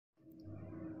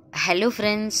Hello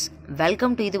friends,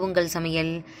 welcome to இது உங்கள்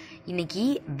சமையல். இன்றைக்கி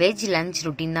வெஜ் லன்ச்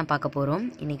ரொட்டீன் தான் பார்க்க போகிறோம்.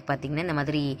 இன்றைக்கி பார்த்திங்கன்னா இந்த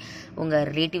மாதிரி உங்கள்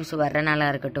ரிலேட்டிவ்ஸ் வர்ற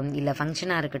நாளாக இருக்கட்டும், இல்லை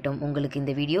ஃபங்க்ஷனாக இருக்கட்டும், உங்களுக்கு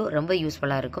இந்த வீடியோ ரொம்ப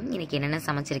யூஸ்ஃபுல்லாக இருக்கும். இன்றைக்கி என்னென்ன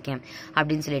சமைச்சிருக்கேன்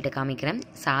அப்படின்னு சொல்லிட்டு காமிக்கிறேன்.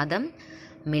 சாதம்,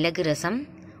 மிளகு ரசம்,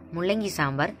 முள்ளங்கி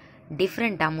சாம்பார்,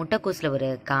 டிஃப்ரெண்ட்டாக முட்டைக்கோஸில்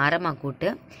ஒரு காரமாக கூட்டு,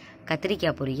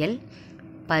 கத்திரிக்காய் பொரியல்,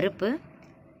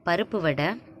 பருப்பு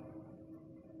வடை,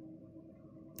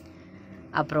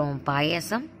 அப்புறம்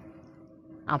பாயாசம்,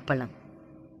 அப்பளம்.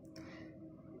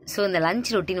 ஸோ இந்த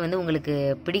லன்ச் ரொட்டீன் வந்து உங்களுக்கு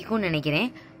பிடிக்கும்னு நினைக்கிறேன்.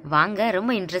 வாங்க,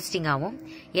 ரொம்ப இன்ட்ரெஸ்டிங்காகவும்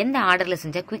எந்த ஆர்டரில்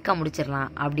செஞ்சால் குயிக்காக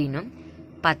முடிச்சிடலாம் அப்படின்னு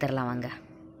பார்த்துடலாம். வாங்க.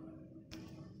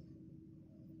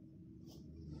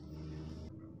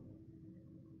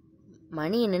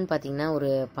 மணி என்னன்னு பார்த்தீங்கன்னா ஒரு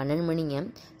 12 மணிங்க.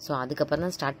 ஸோ அதுக்கப்புறம்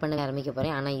தான் ஸ்டார்ட் பண்ண ஆரம்பிக்க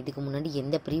போகிறேன். ஆனால் இதுக்கு முன்னாடி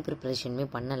எந்த ப்ரிப்பரேஷனுமே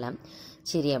பண்ணலை.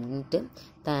 சரி அப்படின்ட்டு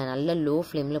நல்ல லோ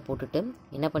ஃப்ளேமில் போட்டுட்டு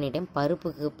என்ன பண்ணிட்டேன்,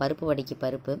 பருப்பு வடைக்கு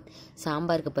பருப்பு,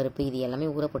 சாம்பாருக்கு பருப்பு, இது எல்லாமே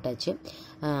ஊற போட்டாச்சு.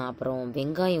 அப்புறம்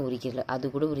வெங்காயம் உரிக்கல,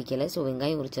 அது கூட உரிக்கலை. ஸோ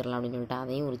வெங்காயம் உரிச்சிடலாம் அப்படின்னு சொல்லிட்டு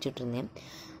அதையும் உரிச்சிட்டு இருந்தேன்.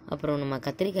 அப்புறம் நம்ம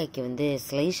கத்திரிக்காய்க்கு வந்து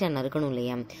ஸ்லைஸாக நறுக்கணும்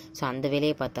இல்லையா, ஸோ அந்த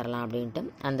வேலையை பார்த்துடலாம் அப்படின்ட்டு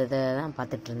அந்த இதை தான்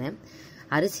பார்த்துட்ருந்தேன்.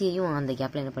 அரிசியையும் அந்த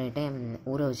கேப்பில் என்ன பண்ணிவிட்டேன்,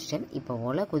 ஊற வச்சுட்டேன். இப்போ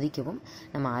ஒலை கொதிக்கவும்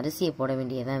நம்ம அரிசியை போட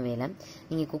வேண்டியதான் வேலை.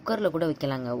 நீங்கள் குக்கரில் கூட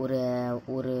வைக்கலாங்க.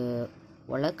 ஒரு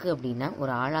உலக்கு அப்படின்னா,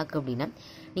 ஒரு ஆழாக்கு அப்படின்னா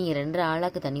நீங்கள் 2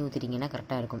 ஆழாக்கு தண்ணி ஊற்றிட்டீங்கன்னா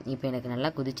கரெக்டாக இருக்கும். இப்போ எனக்கு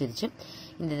நல்லா கொதிச்சிருச்சு.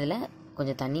 இந்த இதில்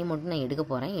கொஞ்சம் தண்ணியை மட்டும் நான் எடுக்க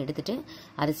போகிறேன். எடுத்துகிட்டு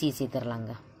அரிசியை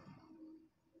சேர்த்துடலாங்க.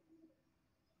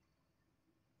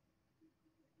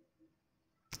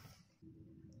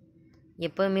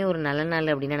 எப்போவுமே ஒரு நல்ல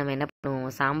நாள் அப்படின்னா நம்ம என்ன பண்ணுவோம்,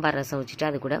 சாம்பார் ரசம் வச்சுட்டு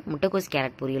அது கூட முட்டைக்கோஸ்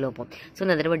கேரட் பொரியல் வைப்போம். ஸோ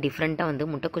இந்த தடவை டிஃப்ரெண்ட்டாக வந்து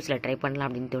முட்டைக்கோஸில் ட்ரை பண்ணலாம்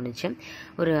அப்படின்னு தோணுச்சு.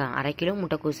 ஒரு 1/2 கிலோ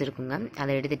முட்டைக்கோஸ் இருக்குங்க.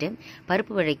 அதை எடுத்துகிட்டு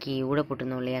பருப்பு வடைக்கு ஊட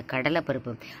போட்டிருந்தோம் இல்லையா, கடலை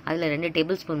பருப்பு, அதில் 2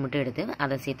 டேபிள் ஸ்பூன் மட்டும் எடுத்து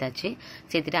அதை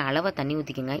சேர்த்துட்டு அளவாக தண்ணி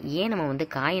ஊற்றிக்கோங்க. ஏன் நம்ம வந்து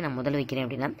காயை நான் முதல்ல வைக்கிறேன்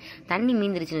அப்படின்னா, தண்ணி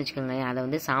மீந்துருச்சுன்னு வச்சுக்கோங்க, அதை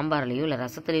வந்து சாம்பார்லையோ இல்லை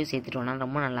ரசத்துலையோ சேர்த்துட்டோம்னா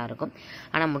ரொம்ப நல்லாயிருக்கும்.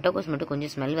 ஆனால் முட்டைக்கோஸ் மட்டும்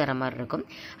கொஞ்சம் ஸ்மெல் வர மாதிரி இருக்கும்.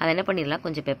 அதை என்ன பண்ணிடலாம்,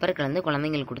 கொஞ்சம் பெப்பர் கலந்து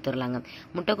குழந்தைங்களுக்கு கொடுத்துடலாங்க.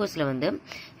 முட்டைக்கோஸில் வந்து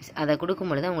அதை கொடுக்கும்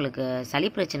பொழுது அவங்களுக்கு சளி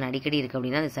பிரச்சனை அடிக்கடி இருக்குது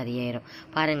அப்படின்னா அது சரியாயிடும்.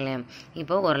 பாருங்களேன்,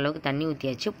 இப்போ ஓரளவுக்கு தண்ணி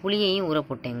ஊற்றியாச்சு. புளியையும் ஊற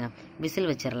போட்டேங்க. விசில்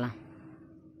வச்சிடலாம்.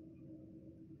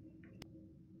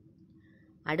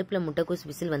 அடுப்பில் முட்டைக்கோஸ்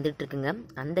விசில் வந்துட்டு இருக்குங்க.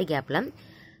 அந்த கேப்பில்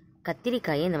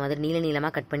கத்திரிக்காயை இந்த மாதிரி நீள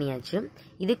நீளமாக கட் பண்ணியாச்சு.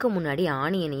 இதுக்கு முன்னாடி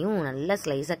ஆனியனையும் நல்லா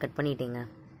ஸ்லைஸாக கட் பண்ணிட்டேங்க.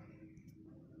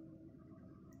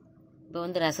 இப்போ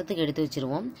வந்து ரசத்துக்கு எடுத்து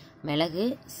வச்சுருவோம். மிளகு,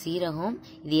 சீரகம்,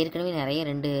 இது ஏற்கனவே நிறைய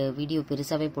 2 வீடியோ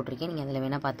பெருசாகவே போட்டிருக்கேன், நீங்கள் அதில்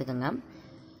வேணால் பார்த்துக்கோங்க.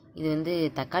 இது வந்து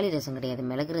தக்காளி ரசம் கிடையாது,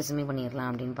 மிளகு ரசமே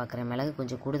பண்ணிடலாம் அப்படின்னு பார்க்குறேன். மிளகு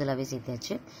கொஞ்சம் கூடுதலாகவே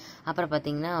சேர்த்தாச்சு. அப்புறம்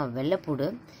பார்த்திங்கன்னா வெள்ளைப்பூடு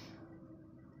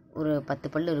ஒரு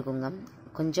 10 பல் இருக்குங்க,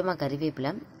 கொஞ்சமாக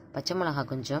கறிவேப்பிலை, பச்சை மிளகா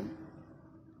கொஞ்சம்.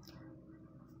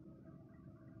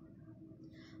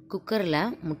 குக்கரில்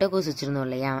முட்டைக்கோஸ் வச்சுருந்தோம்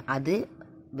இல்லையா, அது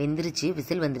வெந்துருச்சு,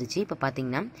 விசில் வந்துருச்சு. இப்போ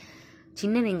பார்த்திங்கன்னா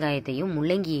சின்ன வெங்காயத்தையும்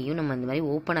முள்ளங்கியையும் நம்ம இந்த மாதிரி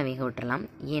ஓப்பனாக வேக விட்டுறலாம்.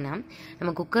 ஏன்னா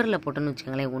நம்ம குக்கரில் போட்டோன்னு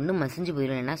வச்சுக்கோங்களேன், ஒன்றும் மசிஞ்சு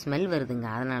போயிடும், ஏன்னா ஸ்மெல் வருதுங்க,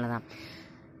 அதனால தான்.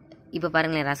 இப்போ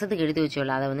பாருங்களேன், ரசத்துக்கு எடுத்து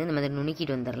வச்சோம்ல, அதை வந்து இந்த மாதிரி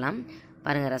நுணுக்கிட்டு வந்துடலாம்.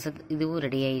 பாருங்கள், இதுவும்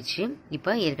ரெடி ஆயிடுச்சு.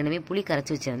 இப்போ ஏற்கனவே புளி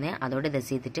கரைச்சி வச்சுருந்தேன், அதோட இதை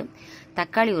சேர்த்துட்டு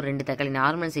தக்காளி ஒரு 2 தக்காளி,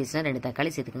 நார்மல் சைஸ்னால் 2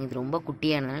 தக்காளி சேர்த்துக்கோங்க. இது ரொம்ப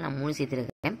குட்டியானதுனால நான் 3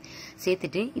 சேர்த்துருக்கேன்.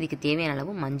 சேர்த்துட்டு இதுக்கு தேவையான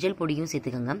அளவு மஞ்சள் பொடியும்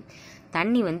சேர்த்துக்கோங்க.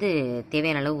 தண்ணி வந்து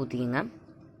தேவையான அளவு ஊற்றிக்கோங்க.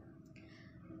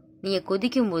 நீங்கள்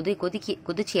கொதிக்கும்போது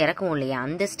கொதிச்சு இறக்கவும் இல்லையா,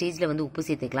 அந்த ஸ்டேஜில் வந்து உப்பு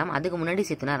சேர்த்துக்கலாம். அதுக்கு முன்னாடி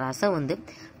சேர்த்துனா ரசம் வந்து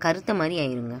கருத்த மாதிரி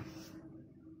ஆயிருங்க.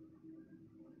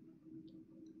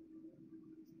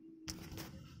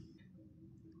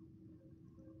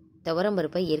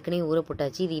 துவரம்பருப்பை ஏற்கனவே ஊற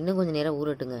போட்டாச்சு. இது இன்னும் கொஞ்சம் நேரம்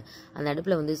ஊறட்டுங்க. அந்த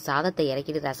அடுப்பில் வந்து சாதத்தை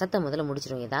இறக்கிட்டு ரசத்தை முதல்ல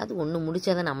முடிச்சிடும். ஏதாவது ஒன்று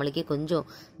முடிச்சாதான் நம்மளுக்கே கொஞ்சம்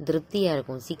திருப்தியாக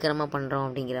இருக்கும், சீக்கிரமாக பண்ணுறோம்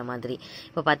அப்படிங்கிற மாதிரி.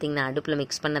 இப்போ பார்த்தீங்கன்னா அடுப்பில்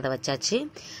மிக்ஸ் பண்ணதை வச்சாச்சு.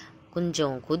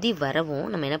 கொஞ்சம் கொதி வரவும்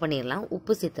நம்ம என்ன பண்ணிடலாம்,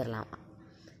 உப்பு சேர்த்துடலாம்.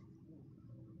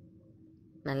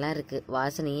 நல்லா இருக்குது,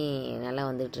 வாசனையே நல்லா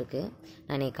வந்துட்டுருக்கு.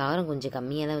 நான் காரம் கொஞ்சம்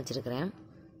கம்மியாக தான் வச்சுருக்கிறேன்.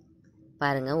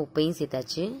 பாருங்கள், உப்பையும்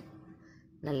சேர்த்தாச்சு.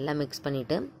 நல்லா மிக்ஸ்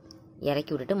பண்ணிவிட்டு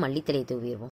இறக்கி விட்டுட்டு மல்லித்தலையை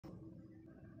தூவிடுவோம்.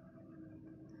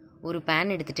 ஒரு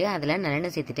பேன் எடுத்துகிட்டு அதில்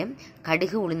நல்லெண்ணெய் சேர்த்துட்டு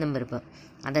கடுகு, உளுந்தம்பருப்பு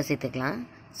அதை சேர்த்துக்கலாம்.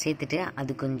 சேர்த்துட்டு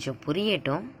அது கொஞ்சம்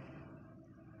பொரியட்டும்.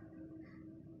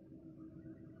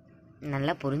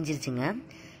 நல்லா பொரிஞ்சிருச்சுங்க.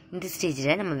 இந்த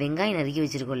ஸ்டேஜில் நம்ம வெங்காயம் நறுக்கி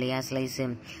வச்சுருக்கோம் இல்லையா, ஸ்லைஸு,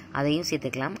 அதையும்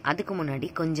சேர்த்துக்கலாம். அதுக்கு முன்னாடி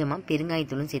கொஞ்சமாக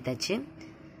பெருங்காயத்தூளும் சேர்த்தாச்சு.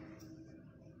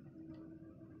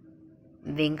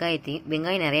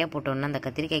 வெங்காயம் நிறையா போட்டோம்னா அந்த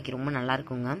கத்திரிக்காய்க்கு ரொம்ப நல்லா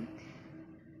இருக்குங்க.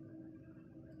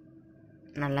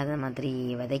 நல்லா தான் மாதிரி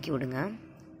வதக்கி விடுங்க.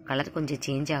 கலர் கொஞ்சம்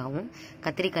சேஞ்ச் ஆகும்.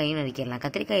 கத்திரிக்காயும் நறுக்கிடலாம்.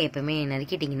 கத்திரிக்காய் எப்போவுமே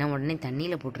நறுக்கிட்டிங்கன்னா உடனே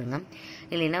தண்ணியில் போட்டுருங்க,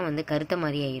 இல்லைன்னா வந்து கருத்த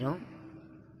மாதிரி ஆயிரும்.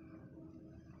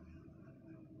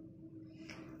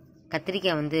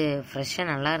 கத்திரிக்காய் வந்து ஃப்ரெஷ்ஷாக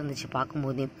நல்லா இருந்துச்சு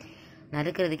பார்க்கும்போதே.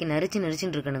 நறுக்கிறதுக்கு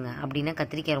நரிச்சுன்னு இருக்கணுங்க. அப்படின்னா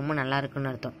கத்திரிக்காய் ரொம்ப நல்லா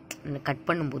இருக்குன்னு அர்த்தம். கட்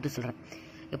பண்ணும்போது சொல்கிறேன்.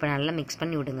 இப்போ நல்லா மிக்ஸ்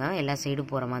பண்ணி விடுங்க, எல்லா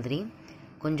சைடும் போகிற மாதிரி.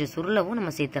 கொஞ்சம் சுருளவும்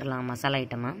நம்ம சேர்த்துடலாம் மசாலா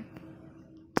ஐட்டமாக.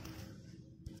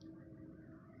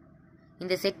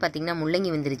 இந்த சைட் பார்த்திங்கன்னா முள்ளங்கி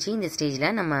வந்துருச்சு. இந்த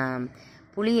ஸ்டேஜில் நம்ம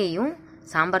புளியையும்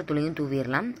சாம்பார் தூளையும்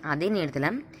தூவிடலாம். அதே நேரத்தில்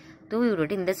தூவி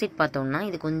விட்டுட்டு இந்த சைட் பார்த்தோம்னா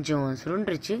இது கொஞ்சம்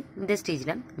சுருண்டுருச்சு. இந்த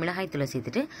ஸ்டேஜில் மிளகாய் தூளை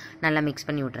சேர்த்துட்டு நல்லா மிக்ஸ்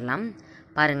பண்ணி விட்டுறலாம்.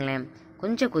 பாருங்களேன்,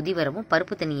 கொஞ்சம் கொதி வரவும்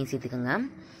பருப்பு தண்ணியை சேர்த்துக்கோங்க.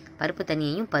 பருப்பு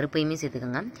தண்ணியையும் பருப்பையுமே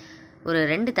சேர்த்துக்கோங்க. ஒரு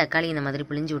 2 தக்காளி இந்த மாதிரி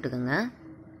பிழிஞ்சு விட்டுக்கோங்க.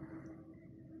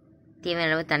 தேவையான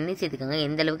அளவு தண்ணி சேர்த்துக்கோங்க.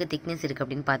 எந்த அளவுக்கு திக்னஸ் இருக்குது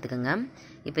அப்படின்னு பார்த்துக்கோங்க.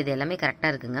 இப்போ இது எல்லாமே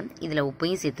கரெக்டாக இருக்குங்க. இதில்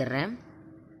உப்பையும் சேர்த்துட்றேன்.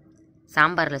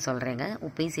 சாம்பாரில் சொல்கிறேங்க,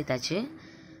 உப்பையும் சேர்த்தாச்சு.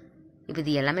 இப்போ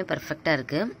இது எல்லாமே பர்ஃபெக்டாக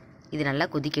இருக்குது. இது நல்லா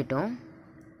கொதிக்கட்டும்.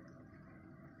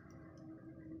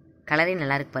 கலரே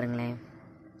நல்லா இருக்கு பாருங்களேன்.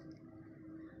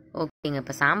 ஓகேங்க,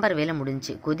 இப்போ சாம்பார் வேலை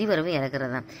முடிஞ்சு கொதி வரவு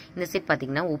இறக்குறது தான். இந்த சைட்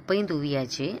பார்த்திங்கன்னா உப்பையும்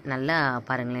தூவியாச்சு. நல்லா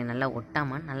பாருங்களேன், நல்லா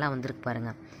ஒட்டாமல் நல்லா வந்திருக்கு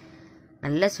பாருங்கள்.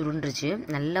 நல்லா சுருண்டுருச்சு,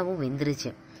 நல்லாவும்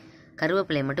வெந்துருச்சு.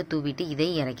 கருவேப்பிலையை மட்டும் தூவிட்டு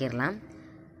இதையும் இறக்கிடலாம்.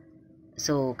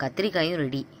 So கத்திரிக்காயும்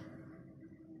ready.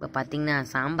 இப்போ பார்த்திங்கன்னா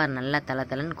சாம்பார் நல்லா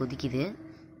தளன்னு கொதிக்குது.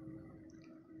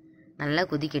 நல்லா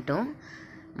கொதிக்கட்டும்.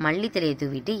 மல்லித்தலையை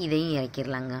தூவிட்டு இதையும்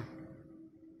இறக்கிடலாங்க.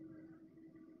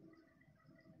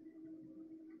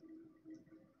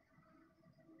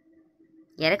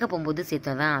 இறக்க போகும்போது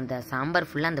சேர்த்தா தான் அந்த சாம்பார்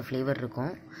ஃபுல்லாக அந்த ஃப்ளேவர்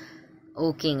இருக்கும்.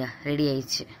 ஓகேங்க, ரெடி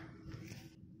ஆயிடுச்சு.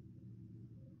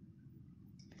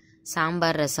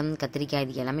 சாம்பார், ரசம், கத்திரிக்காய்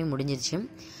இது எல்லாமே முடிஞ்சிருச்சு.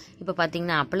 இப்போ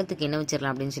பார்த்திங்கன்னா அப்பளத்துக்கு என்ன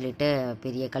வச்சிடலாம் அப்படின்னு சொல்லிட்டு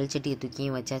பெரிய கல்ச்சட்டியை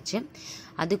தூக்கியும் வச்சாச்சு.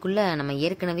 அதுக்குள்ளே நம்ம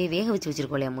ஏற்கனவே வேக வச்சு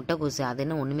வச்சுருக்கோம் இல்லையா முட்டைக்கோசு, அது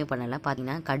இன்னும் ஒன்றுமே பண்ணலை.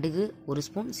 பார்த்திங்கன்னா கடுகு 1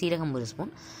 ஸ்பூன், சீரகம் 1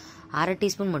 ஸ்பூன், 1/2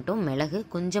 டீஸ்பூன் மட்டும் மிளகு,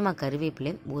 கொஞ்சமாக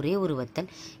கருவேப்பிலை, ஒரே ஒரு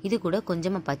வத்தல், இது கூட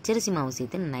கொஞ்சமாக பச்சரிசி மாவு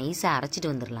சேர்த்து நைஸாக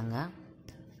அரைச்சிட்டு வந்துடலாங்க.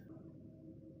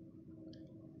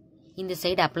 இந்த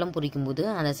சைடு அப்பளம் பொரிக்கும்போது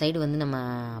அந்த சைடு வந்து நம்ம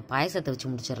பாயசத்தை வச்சு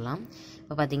முடிச்சிடலாம்.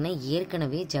 இப்போ பார்த்திங்கன்னா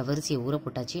ஏற்கனவே ஜவ்வரிசியை ஊற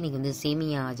போட்டாச்சு. இன்றைக்கி வந்து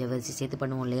சேமியா ஜவ்வரிசி சேர்த்து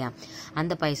பண்ணுவோம் இல்லையா,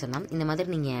 அந்த பாயசம் தான். இந்த மாதிரி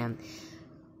நீங்கள்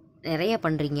நிறையா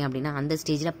பண்ணுறீங்க அப்படின்னா அந்த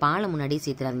ஸ்டேஜில் பாலை முன்னாடியே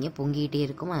சேர்த்துறாதீங்க, பொங்கிகிட்டே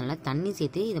இருக்கும். அதனால் தண்ணி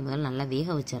சேர்த்து இதை முதல்ல நல்லா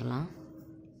வேக வச்சிடலாம்.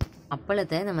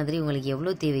 அப்பளத்தை இந்த மாதிரி உங்களுக்கு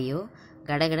எவ்வளோ தேவையோ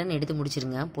கடகடன்னு எடுத்து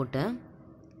முடிச்சிருங்க போட்டு.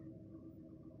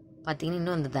 பார்த்திங்கன்னா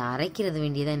இன்னும் அந்த அரைக்கிறது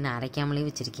வேண்டியதாக இன்னும் அரைக்காமலே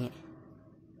வச்சுருக்கேன்.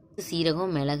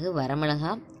 சீரகம், மிளகு, வரமிளகா,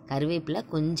 கருவேப்பிலை,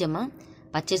 கொஞ்சமாக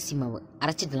பச்சரிசி மாவு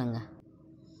அரைச்சிடலாங்க.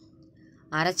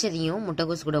 அரைச்சதையும்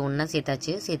முட்டைக்கோஸ் கூட ஒன்றா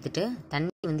சேர்த்தாச்சு. சேர்த்துட்டு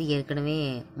தண்ணி வந்து ஏற்கனவே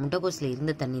முட்டைக்கோஸில்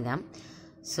இருந்த தண்ணி தான்.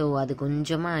 ஸோ அது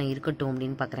கொஞ்சமாக இருக்கட்டும்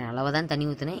அப்படின்னு பார்க்குறேன். அளவாக தான் தண்ணி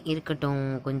ஊற்றினேன். இருக்கட்டும்,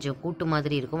 கொஞ்சம் கூட்டு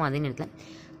மாதிரி இருக்கும். அதே நேரத்தில்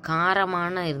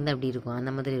காரமான இருந்து அப்படி இருக்கும்,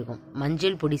 அந்த மாதிரி இருக்கும்.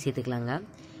 மஞ்சள் பொடி சேர்த்துக்கலாங்க,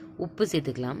 உப்பு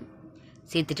சேர்த்துக்கலாம்.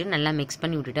 சேர்த்துட்டு நல்லா மிக்ஸ்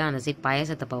பண்ணி விட்டுட்டு அந்த சைட்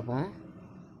பாயசத்தை பார்ப்போம்.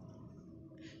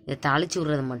 இதை தாளித்து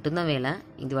விட்றது மட்டும்தான் வேலை.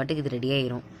 இது வாட்டுக்கு இது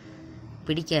ரெடியாகிடும்,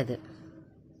 பிடிக்காது.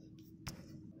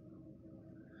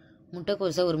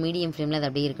 முட்டைக்கோஸை ஒரு மீடியம் ஃப்ளேமில் அது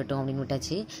அப்படியே இருக்கட்டும் அப்படின்னு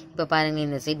விட்டாச்சு. இப்போ பாருங்கள்,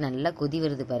 இந்த சைடு நல்லா கொதி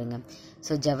வருது பாருங்கள்.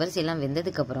 ஸோ ஜவ்வரிசி எல்லாம்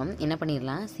வெந்ததுக்கப்புறம் என்ன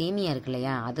பண்ணிடலாம், சேமியா இருக்கு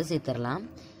இல்லையா, அதை சேர்த்துடலாம்.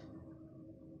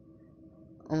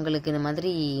 உங்களுக்கு இந்த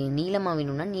மாதிரி நீளமாக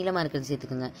வேணும்னா நீளமாக இருக்கிறது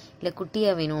சேர்த்துக்குங்க. இல்லை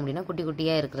குட்டியாக வேணும் அப்படின்னா குட்டி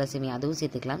குட்டியாக இருக்கிற சேமியா அதுவும்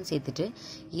சேர்த்துக்கலாம். சேர்த்துட்டு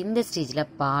இந்த ஸ்டேஜில்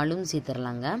பாலும்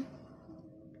சேர்த்துடலாங்க.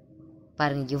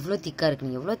 பாருங்கள் எவ்வளோ திக்காக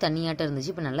இருக்குன்னு, எவ்வளோ தண்ணியாட்டம்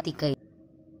இருந்துச்சு, இப்போ நல்லா திக்காகி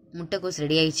முட்டைக்கோஸ்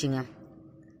ரெடி ஆயிடுச்சுங்க.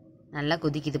 நல்லா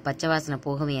கொதிக்குது, பச்சை வாசனை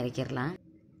போகவே இறக்கிடலாம்.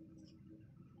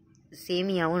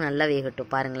 சேமியாவும் நல்லா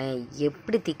வேகட்டும். பாருங்களேன்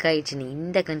எப்படி திக்காயிடுச்சுன்னு.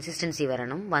 இந்த கன்சிஸ்டன்சி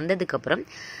வரணும். வந்ததுக்கப்புறம்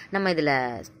நம்ம இதில்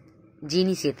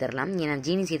ஜீனி சேர்த்துடலாம். ஏன்னா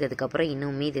ஜீனி சேர்த்ததுக்கப்புறம்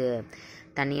இன்னுமே இது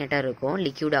தண்ணியாட்டம் இருக்கும்,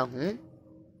 லிக்யூடாகும்.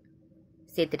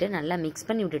 சேர்த்துட்டு நல்லா மிக்ஸ்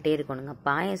பண்ணி விட்டுட்டே இருக்கணுங்க.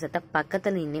 பாயசத்தை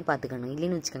பக்கத்தில் நின்னே பார்த்துக்கணும்,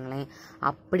 இல்லைன்னு வச்சுக்கோங்களேன்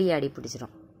அப்படியே அடி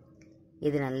பிடிச்சிடும்.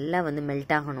 இது நல்லா வந்து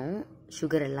மெல்ட் ஆகணும்,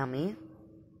 சுகர் எல்லாமே.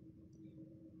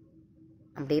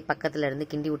 அப்படியே பக்கத்தில் இருந்து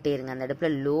கிண்டி விட்டே இருங்க. அந்த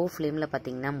அடுப்பில் லோ ஃப்ளேமில்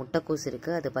பார்த்தீங்கன்னா முட்டைக்கோஸ்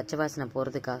இருக்குது, அது பச்சை வாசனை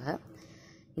போகிறதுக்காக.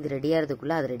 இது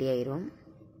ரெடியாகிறதுக்குள்ளே அது ரெடி ஆயிரும்.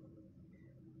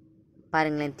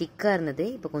 பாருங்களேன் திக்காக இருந்தது,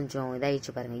 இப்போ கொஞ்சம்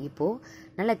இதாகிடுச்சு பாருங்கள். இப்போது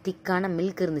நல்லா திக்கான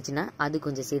மில்க் இருந்துச்சுன்னா அது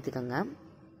கொஞ்சம் சேர்த்துக்கோங்க.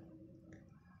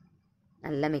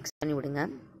 நல்லா மிக்ஸ் பண்ணி விடுங்க.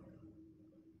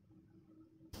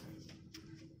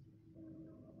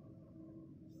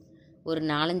 ஒரு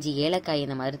 4-5 ஏலக்காய்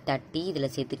இந்த மாதிரி தட்டி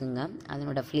இதில் சேர்த்துக்குங்க.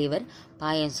 அதனோட ஃப்ளேவர்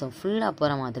பாயசம் ஃபுல்லாக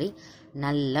போகிற மாதிரி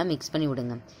நல்லா மிக்ஸ் பண்ணி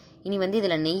விடுங்க. இனி வந்து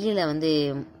இதில் நெய்யில் வந்து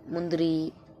முந்திரி,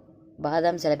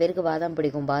 பாதாம், சில பேருக்கு பாதாம்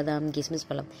பிடிக்கும், பாதாம், கிஸ்மிஸ்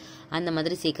பழம் அந்த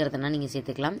மாதிரி சேர்க்குறதுனா நீங்கள்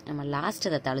சேர்த்துக்கலாம். நம்ம லாஸ்ட்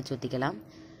அதை தாளித்து ஊற்றிக்கலாம்.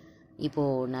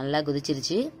 இப்போது நல்லா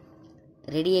கொதிச்சிருச்சு,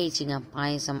 ரெடி ஆயிடுச்சுங்க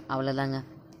பாயசம். அவ்வளோதாங்க,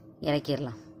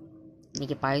 இறக்கிடலாம்.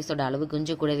 இன்றைக்கி பாயசத்தோட அளவு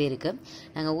கொஞ்சம் கூடவே இருக்குது.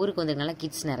 நாங்கள் ஊருக்கு வந்ததுனால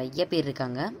கிட்ஸ் நிறைய பேர்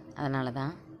இருக்காங்க, அதனால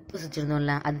தான்.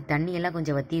 வச்சுருந்தோம்ல அது தண்ணியெல்லாம்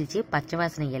கொஞ்சம் வற்றிருச்சு, பச்சை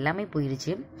வாசனை எல்லாமே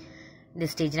போயிடுச்சு. இந்த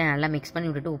ஸ்டேஜில் நல்லா மிக்ஸ் பண்ணி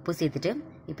விட்டுட்டு உப்பு சேர்த்துட்டு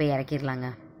இப்போ இறக்கிடலாங்க.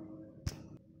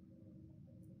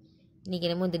 இன்றைக்கி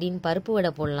என்னமோ திடீர்னு பருப்பு வடை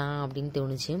போடலாம் அப்படின்னு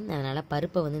தோணுச்சு. அதனால்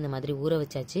பருப்பை வந்து இந்த மாதிரி ஊற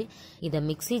வச்சாச்சு. இதை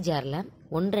மிக்ஸி ஜாரில்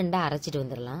 1-2 அரைச்சிட்டு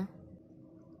வந்துடலாம்.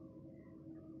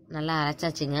 நல்லா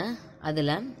அரைச்சாச்சுங்க.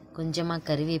 அதில் கொஞ்சமாக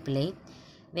கறிவேப்பிலை,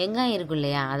 வெங்காயம் இருக்கும்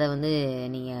இல்லையா, அதை வந்து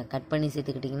நீங்கள் கட் பண்ணி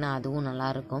சேர்த்துக்கிட்டிங்கன்னா அதுவும்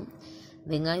நல்லாயிருக்கும்.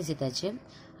 வெங்காயம் சேர்த்தாச்சு.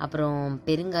 அப்புறம்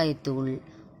பெருங்காயத்தூள்,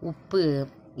 உப்பு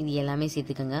இது எல்லாமே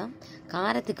சேர்த்துக்கோங்க.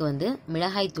 காரத்துக்கு வந்து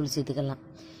மிளகாய்த்தூள் சேர்த்துக்கலாம்.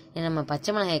 ஏன்னா நம்ம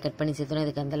பச்சை மிளகாயை கட் பண்ணி சேர்த்தோன்னா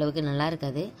இதுக்கு அந்தளவுக்கு நல்லா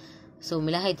இருக்காது. ஸோ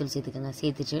மிளகாய்த்தூள் சேர்த்துக்கோங்க.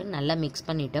 சேர்த்துட்டு நல்லா மிக்ஸ்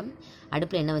பண்ணிவிட்டு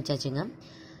அடுப்பில் எண்ணெய் வச்சாச்சுங்க.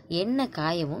 எண்ணெய்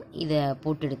காயவும் இதை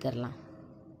போட்டு எடுத்துடலாம்.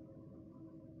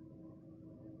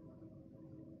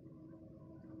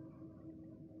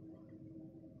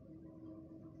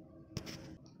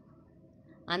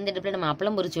 அந்த இடத்துல நம்ம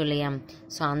அப்பளம் பொரிச்சோம் இல்லையா,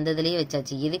 ஸோ அந்த இதுலேயே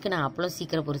வச்சாச்சு. எதுக்கு நான் அப்பளம்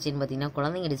சீக்கிரம் பொரிச்சேன்னு பார்த்தீங்கன்னா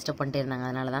குழந்தைங்க டிஸ்டர்ப் பண்ணிட்டே இருந்தாங்க.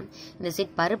 அதனால தான் இந்த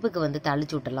செட் பருப்புக்கு வந்து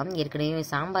தாளிச்சு விட்டுடலாம். ஏற்கனவே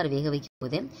சாம்பார் வேக வைக்கும்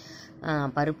போது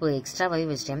பருப்பு எக்ஸ்ட்ராவாகவே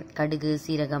வச்சிட்டேன். கடுகு,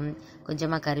 சீரகம்,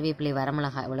 கொஞ்சமாக கருவேப்பிலை,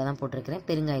 வரமிளகாய் இவ்வளோ தான் போட்டிருக்கிறேன்.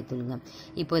 பெருங்காயத்தூளுங்க.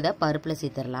 இப்போ இதை பருப்பில்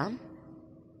சேர்த்துடலாம்.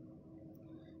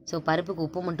 ஸோ பருப்புக்கு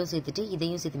உப்பு மட்டும் சேர்த்துட்டு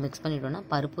இதையும் சேர்த்து மிக்ஸ் பண்ணிட்டோன்னா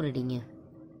பருப்பு ரெடிங்க.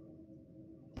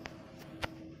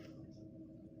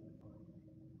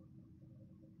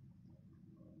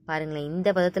 பாருங்களேன், இந்த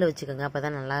பதத்தில் வச்சுக்கோங்க, அப்போ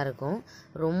தான் நல்லாயிருக்கும்.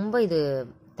 ரொம்ப இது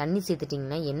தண்ணி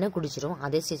சேர்த்துட்டிங்கன்னா எண்ணெய் குடிச்சிடும்.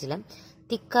 அதே ஸ்டேஜில்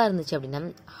திக்காக இருந்துச்சு அப்படின்னா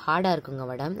ஹார்டாக இருக்குங்க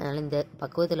வடை. அதனால் இந்த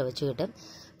பக்குவத்தில் வச்சுக்கிட்டு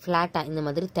ஃப்ளாட்டாக இந்த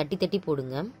மாதிரி தட்டி தட்டி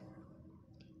போடுங்க.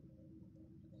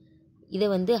 இதை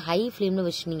வந்து ஹை ஃப்ளேமில்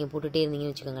வச்சு நீங்கள் போட்டுகிட்டே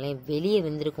இருந்தீங்கன்னு வச்சுக்கோங்களேன், வெளியே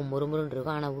வெந்திருக்கும், மொறுமொறுன்னு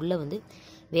இருக்கும். ஆனால் உள்ளே வந்து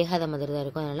வேகாத மாதிரி தான்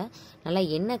இருக்கும். அதனால் நல்லா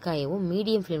எண்ணெய் காயவும்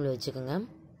மீடியம் ஃப்ளேமில் வச்சுக்கோங்க.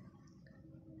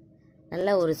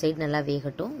 நல்லா ஒரு சைடு நல்லா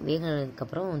வேகட்டும்.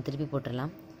 வேகினதுக்கப்புறம் திருப்பி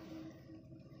போட்டுடலாம்.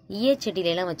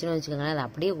 ஈயச்சட்டிலெல்லாம் வச்சுன்னு வச்சுக்கோங்களேன், அது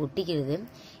அப்படியே ஒட்டிக்கிறது.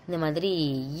 இந்த மாதிரி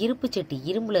இருப்பு சட்டி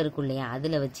இரும்பில் இருக்கும் இல்லையா,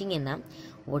 அதில் வச்சிங்கன்னா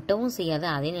ஒட்டவும் செய்யாது.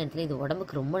 அதே நேரத்தில் இது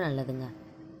உடம்புக்கு ரொம்ப நல்லதுங்க.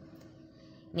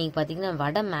 நீங்கள் பார்த்தீங்கன்னா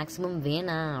வடை மேக்ஸிமம்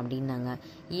வேணாம் அப்படின்னாங்க.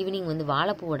 ஈவினிங் வந்து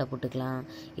வாழைப்பூ வடை போட்டுக்கலாம்.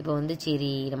 இப்போ வந்து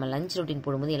சரி நம்ம லஞ்ச் ரொட்டீன்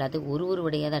போடும்போது எல்லாத்துக்கும் ஒரு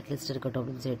வடையாவது அட்லீஸ்ட் இருக்கட்டும்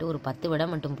அப்படின்னு சொல்லிட்டு ஒரு 10 வடை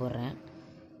மட்டும் போடுறேன்.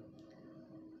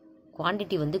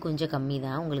 குவான்டிட்டி வந்து கொஞ்சம் கம்மி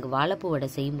தான். உங்களுக்கு வாழைப்பூ வடை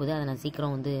செய்யும்போது அதை நான்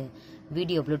சீக்கிரம் வந்து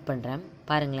வீடியோ அப்லோட் பண்ணுறேன்.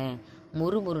 பாருங்களேன்,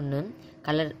 முறுமுறுன்னு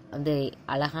கலர் வந்து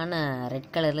அழகான ரெட்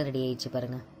கலரில் ரெடி ஆயிடுச்சு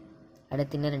பாருங்கள்.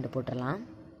 அடுத்து இன்னும் 2 போட்டுடலாம்.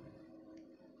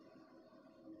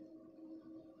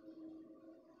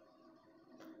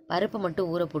 பருப்பை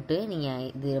மட்டும் ஊற போட்டு நீங்கள்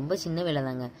இது ரொம்ப சின்ன வேலை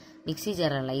தாங்க. மிக்ஸி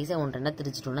ஜாரில் லைஸாக 1-2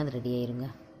 திரிச்சிட்டோன்னா அது ரெடி ஆயிருங்க.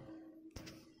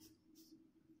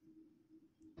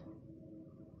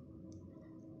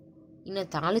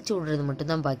 இன்னும் தாளித்து விடுறது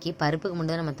மட்டும்தான் பாக்கி. பருப்புக்கு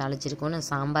மட்டும் தான் நம்ம தாளிச்சிருக்கோம். நான்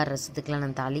சாம்பார் ரசத்துக்கெலாம்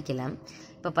நான் தாளிக்கலாம்.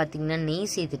 இப்போ பார்த்திங்கன்னா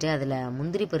நெய் சேர்த்துட்டு அதில்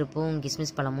முந்திரி பருப்பும்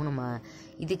கிஸ்மிஸ் பழமும் நம்ம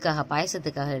இதுக்காக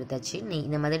பாயசத்துக்காக எடுத்தாச்சு.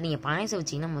 இந்த மாதிரி நீங்கள் பாயசம்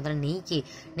வச்சிங்கன்னா முதல்ல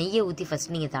நெய்யை ஊற்றி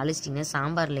ஃபஸ்ட் நீங்கள் தாளிச்சிட்டிங்கன்னா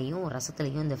சாம்பார்லேயும்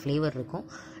ரசத்துலேயும் இந்த ஃப்ளேவர் இருக்கும்,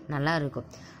 நல்லாயிருக்கும்.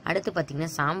 அடுத்து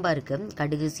பார்த்திங்கன்னா சாம்பாருக்கு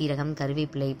கடுகு, சீரகம்,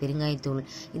 கருவேப்பிலை, பெருங்காயத்தூள்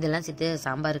இதெல்லாம் சேர்த்து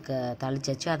சாம்பாருக்கு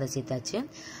தாளிச்சாச்சு, அதை சேர்த்தாச்சு.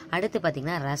 அடுத்து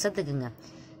பார்த்திங்கன்னா ரசத்துக்குங்க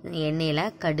எண்ணெயில்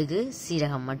கடுகு,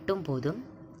 சீரகம் மட்டும் போதும்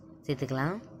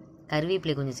சேர்த்துக்கலாம்.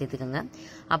 கருவேப்பிலை கொஞ்சம் சேர்த்துக்கோங்க.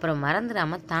 அப்புறம்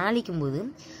மறந்துடாமல் தாளிக்கும் போது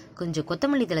கொஞ்சம்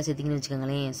கொத்தமல்லி தழை சேர்த்திங்கன்னு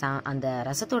வச்சுக்கோங்களேன், அந்த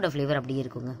ரசத்தோட ஃப்ளேவர் அப்படியே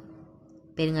இருக்குங்க.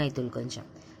 பெருங்காயத்தூள் கொஞ்சம்.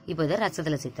 இப்போ இதை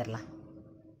ரசத்தில் சேர்த்துடலாம்.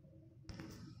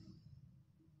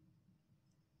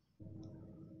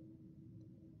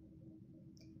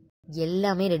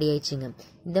 எல்லாமே ரெடி ஆயிடுச்சுங்க.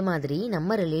 இந்த மாதிரி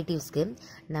நம்ம ரிலேட்டிவ்ஸ்க்கு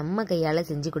நம்ம கையால்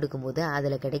செஞ்சு கொடுக்கும்போது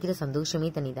அதில் கிடைக்கிற சந்தோஷமே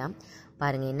தனி தான்.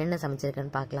 பாருங்கள் என்னென்ன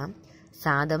சமைச்சிருக்கேன்னு பார்க்கலாம்.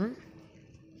 சாதம்,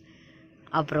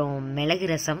 அப்புறம் மிளகு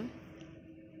ரசம்,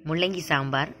 முள்ளங்கி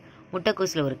சாம்பார்,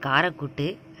 முட்டைக்கோஸில் ஒரு காரக்கூட்டு,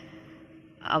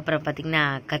 அப்புறம் பார்த்திங்கன்னா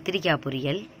கத்திரிக்காய்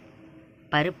பொரியல்,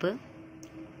 பருப்பு,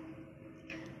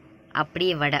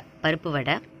 அப்படியே வடை, பருப்பு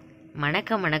வடை,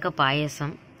 மணக்க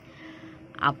பாயசம்,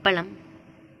 அப்பளம்,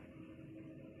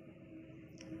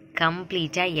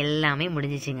 கம்ப்ளீட்டாக எல்லாமே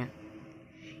முடிஞ்சிச்சுங்க.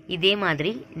 இதே மாதிரி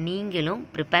நீங்களும்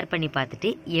ப்ரிப்பேர் பண்ணி பார்த்துட்டு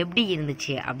எப்படி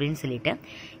இருந்துச்சு அப்படின்னு சொல்லிட்டு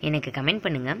எனக்கு கமெண்ட்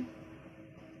பண்ணுங்கள்.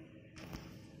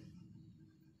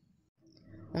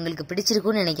 உங்களுக்கு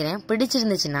பிடிச்சிருக்குன்னு நினைக்கிறேன்.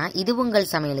 பிடிச்சிருந்துச்சுன்னா இது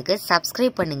உங்கள் சமையலுக்கு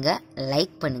சப்ஸ்கிரைப் பண்ணுங்கள்,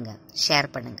 லைக் பண்ணுங்கள், ஷேர்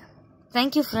பண்ணுங்கள்.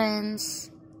 Thank you friends.